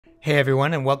Hey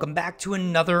everyone, and welcome back to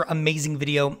another amazing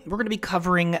video. We're going to be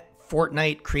covering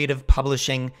Fortnite Creative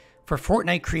Publishing for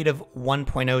Fortnite Creative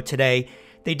 1.0 today.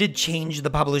 They did change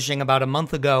the publishing about a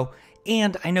month ago,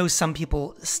 and I know some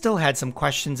people still had some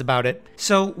questions about it.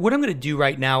 So what I'm going to do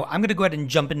right now, I'm going to go ahead and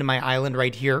jump into my island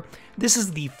right here. This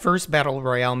is the first Battle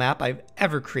Royale map I've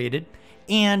ever created,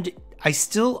 and I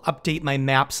still update my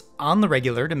maps on the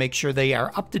regular to make sure they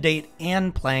are up to date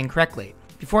and playing correctly.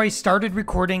 Before I started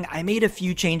recording, I made a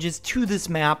few changes to this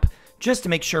map just to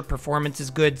make sure performance is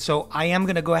good, so I am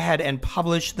going to go ahead and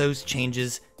publish those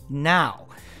changes now.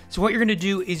 So what you're going to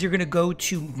do is you're going to go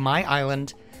to My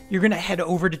Island, you're going to head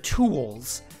over to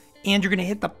Tools, and you're going to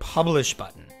hit the Publish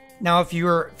button. Now, if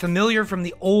you're familiar from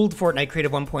the old Fortnite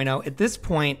Creative 1.0, at this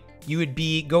point, you would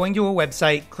be going to a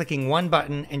website, clicking one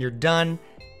button, and you're done.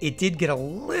 It did get a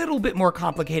little bit more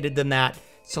complicated than that,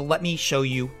 so let me show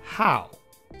you how.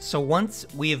 So once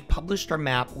we have published our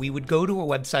map, we would go to a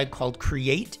website called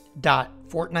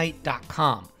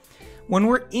create.fortnite.com. When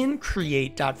we're in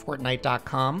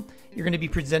create.fortnite.com, you're going to be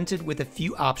presented with a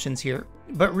few options here,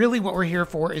 but really what we're here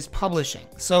for is publishing.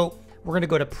 So we're going to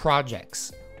go to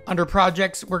projects. Under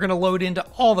projects, we're going to load into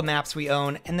all the maps we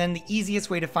own, and then the easiest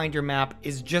way to find your map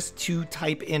is just to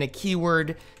type in a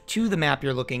keyword to the map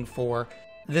you're looking for.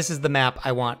 This is the map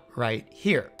I want right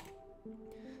here.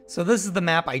 So this is the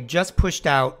map I just pushed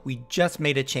out. We just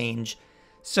made a change.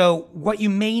 So what you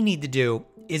may need to do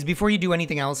is, before you do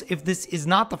anything else, if this is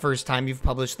not the first time you've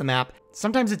published the map,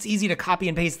 sometimes it's easy to copy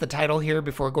and paste the title here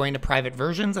before going to private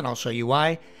versions, and I'll show you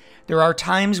why. There are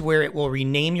times where it will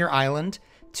rename your island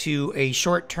to a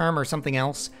short term or something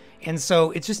else, and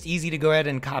so it's just easy to go ahead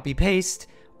and copy paste,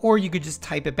 or you could just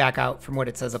type it back out from what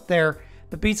it says up there.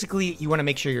 But basically, you want to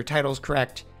make sure your title is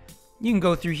correct. You can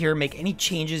go through here, make any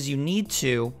changes you need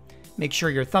to, make sure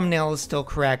your thumbnail is still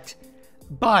correct.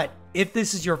 But if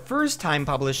this is your first time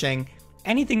publishing,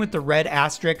 anything with the red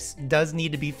asterisk does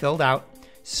need to be filled out.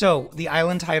 So the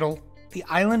island title, the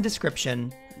island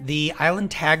description, the island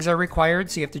tags are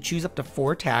required, so you have to choose up to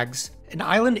 4 tags. An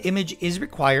island image is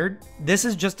required. This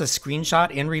is just a screenshot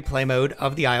in replay mode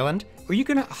of the island, or you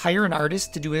can hire an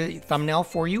artist to do a thumbnail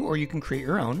for you, or you can create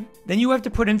your own. Then you have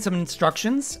to put in some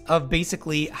instructions of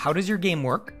basically how does your game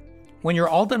work. When you're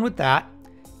all done with that,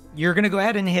 you're going to go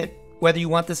ahead and hit whether you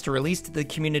want this to release to the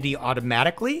community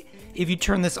automatically. If you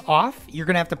turn this off, you're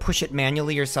going to have to push it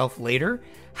manually yourself later.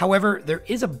 However, there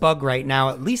is a bug right now,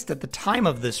 at least at the time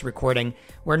of this recording,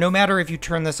 where no matter if you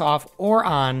turn this off or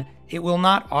on, it will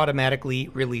not automatically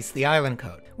release the island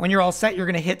code. When you're all set, you're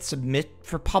going to hit submit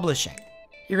for publishing.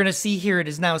 You're going to see here it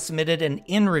is now submitted and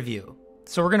in review.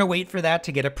 So we're going to wait for that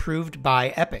to get approved by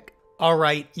Epic. All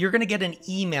right, you're going to get an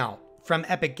email from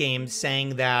Epic Games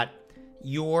saying that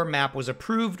your map was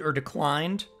approved or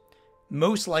declined.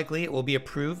 Most likely it will be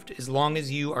approved as long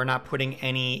as you are not putting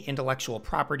any intellectual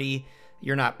property,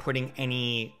 you're not putting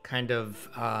any kind of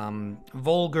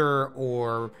vulgar,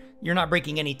 or you're not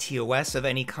breaking any TOS of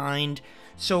any kind.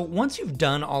 So once you've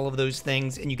done all of those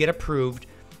things and you get approved,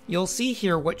 you'll see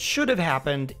here what should have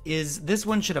happened is this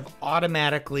one should have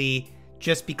automatically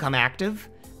just become active,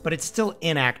 but it's still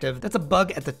inactive. That's a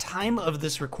bug at the time of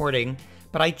this recording,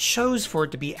 but I chose for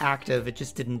it to be active, it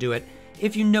just didn't do it.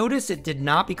 If you notice it did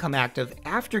not become active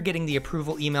after getting the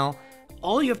approval email,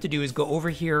 all you have to do is go over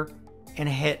here and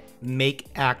hit Make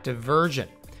Active Version.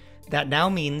 That now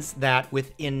means that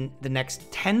within the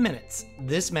next 10 minutes,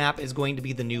 this map is going to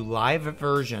be the new live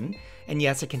version. And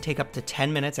yes, it can take up to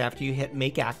 10 minutes after you hit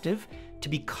Make Active to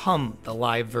become the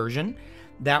live version.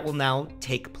 That will now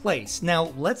take place.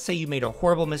 Now, let's say you made a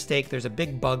horrible mistake, there's a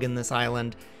big bug in this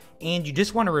island, and you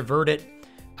just want to revert it.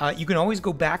 You can always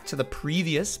go back to the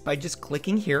previous by just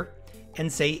clicking here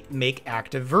and say Make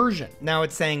Active Version. Now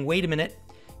it's saying, wait a minute,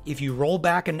 if you roll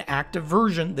back an active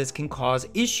version, this can cause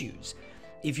issues.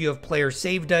 If you have player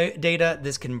save data,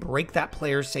 this can break that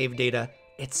player save data,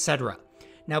 etc.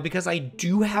 Now, because I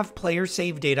do have player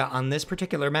save data on this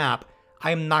particular map, I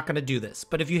am not going to do this.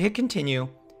 But if you hit continue,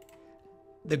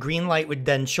 the green light would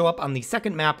then show up on the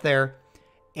second map there,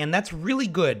 and that's really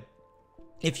good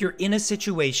if you're in a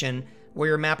situation where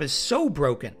your map is so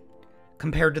broken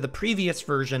compared to the previous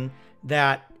version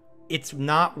that it's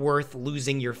not worth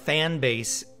losing your fan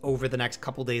base over the next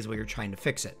couple days while you're trying to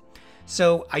fix it.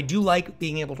 So I do like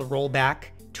being able to roll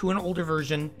back to an older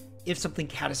version if something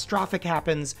catastrophic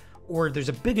happens or there's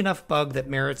a big enough bug that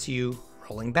merits you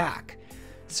rolling back.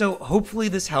 So hopefully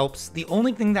this helps. The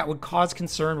only thing that would cause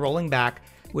concern rolling back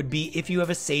would be if you have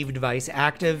a save device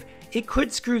active. It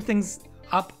could screw things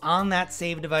up on that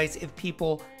save device if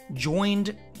people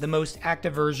joined the most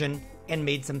active version and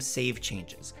made some save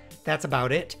changes. That's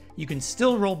about it. You can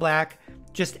still roll back.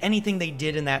 just anything they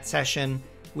did in that session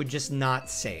would just not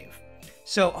save.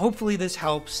 So hopefully this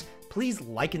helps. Please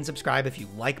like and subscribe if you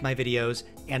like my videos,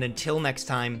 and until next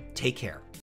time, take care.